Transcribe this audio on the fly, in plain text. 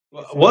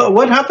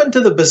What happened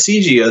to the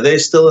Basiji? Are they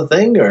still a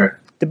thing,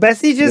 or the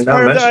Basij is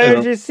part of the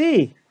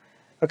IRGC?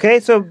 Okay,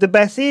 so the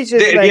Basij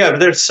is but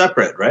they're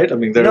separate, right? I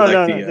mean, they're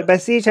no. The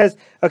Basij has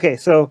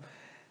so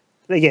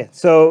again,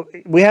 so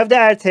we have the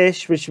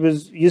Artesh, which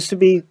used to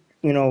be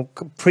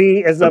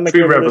pre-Islamic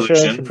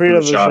Revolution,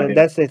 pre-revolution.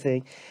 That's the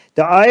thing.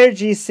 The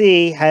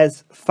IRGC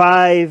has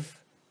 5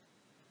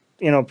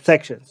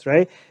 sections,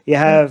 right? You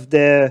have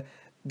the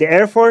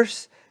Air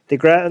Force, the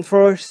Ground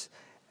Force,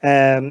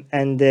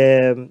 and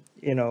the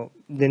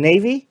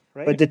Navy.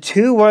 Right. But the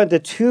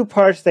two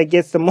parts that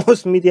gets the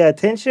most media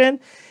attention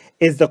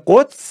is the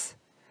Quds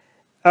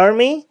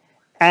army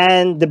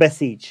and the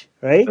Basij,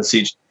 right?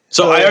 Basij.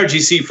 So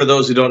IRGC, for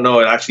those who don't know,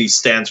 it actually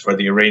stands for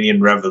the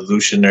Iranian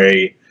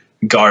Revolutionary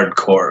Guard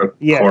Corps,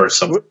 or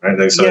something.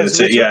 Right? So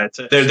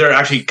they're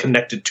actually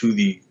connected to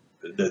the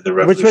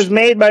revolution, which was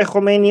made by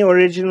Khomeini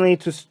originally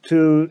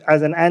to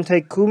as an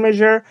anti-coup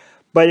measure,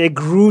 but it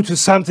grew to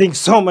something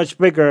so much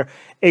bigger.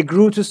 It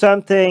grew to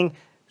something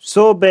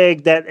so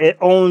big that it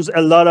owns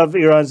a lot of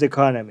Iran's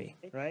economy.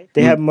 Right?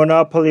 They have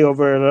monopoly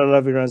over a lot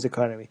of Iran's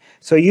economy.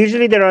 So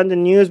usually they're on the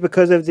news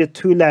because of the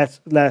 2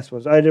 last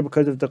ones, either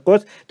because of the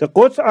Quds. The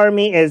Quds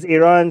army is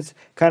Iran's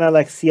kind of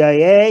like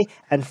CIA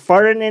and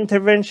foreign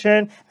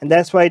intervention, and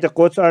that's why the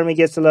Quds army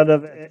gets a lot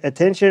of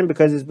attention,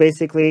 because it's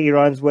basically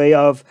Iran's way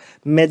of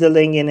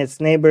meddling in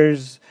its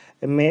neighbors,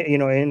 in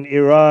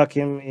Iraq,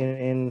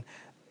 in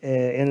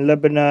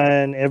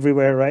Lebanon,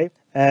 everywhere, right?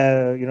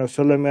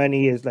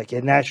 Soleimani is like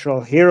a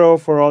natural hero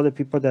for all the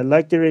people that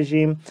like the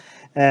regime.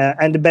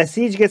 And the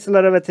Basij gets a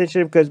lot of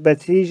attention because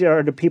Basij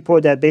are the people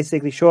that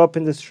basically show up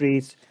in the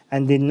streets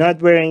and they're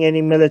not wearing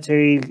any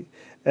military,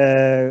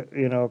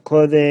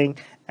 clothing,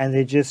 and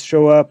they just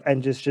show up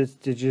and just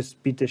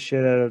beat the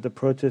shit out of the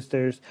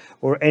protesters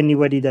or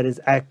anybody that is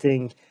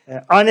acting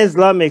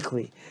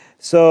un-Islamically.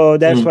 So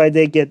that's why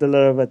they get a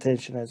lot of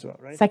attention as well,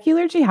 right?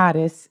 Secular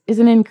Jihadists is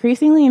an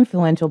increasingly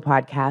influential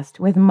podcast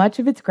with much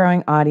of its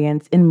growing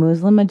audience in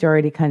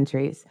Muslim-majority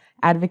countries,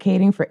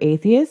 advocating for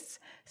atheists,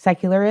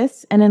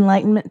 secularists, and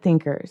Enlightenment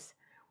thinkers.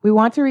 We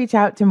want to reach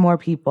out to more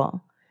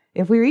people.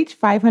 If we reach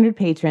 500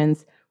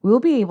 patrons, we will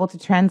be able to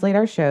translate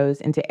our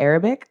shows into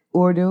Arabic,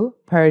 Urdu,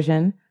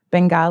 Persian,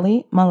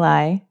 Bengali,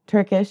 Malay,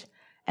 Turkish,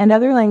 and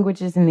other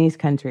languages in these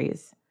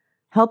countries.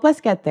 Help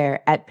us get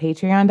there at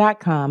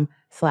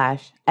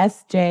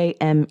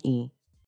patreon.com/SJME.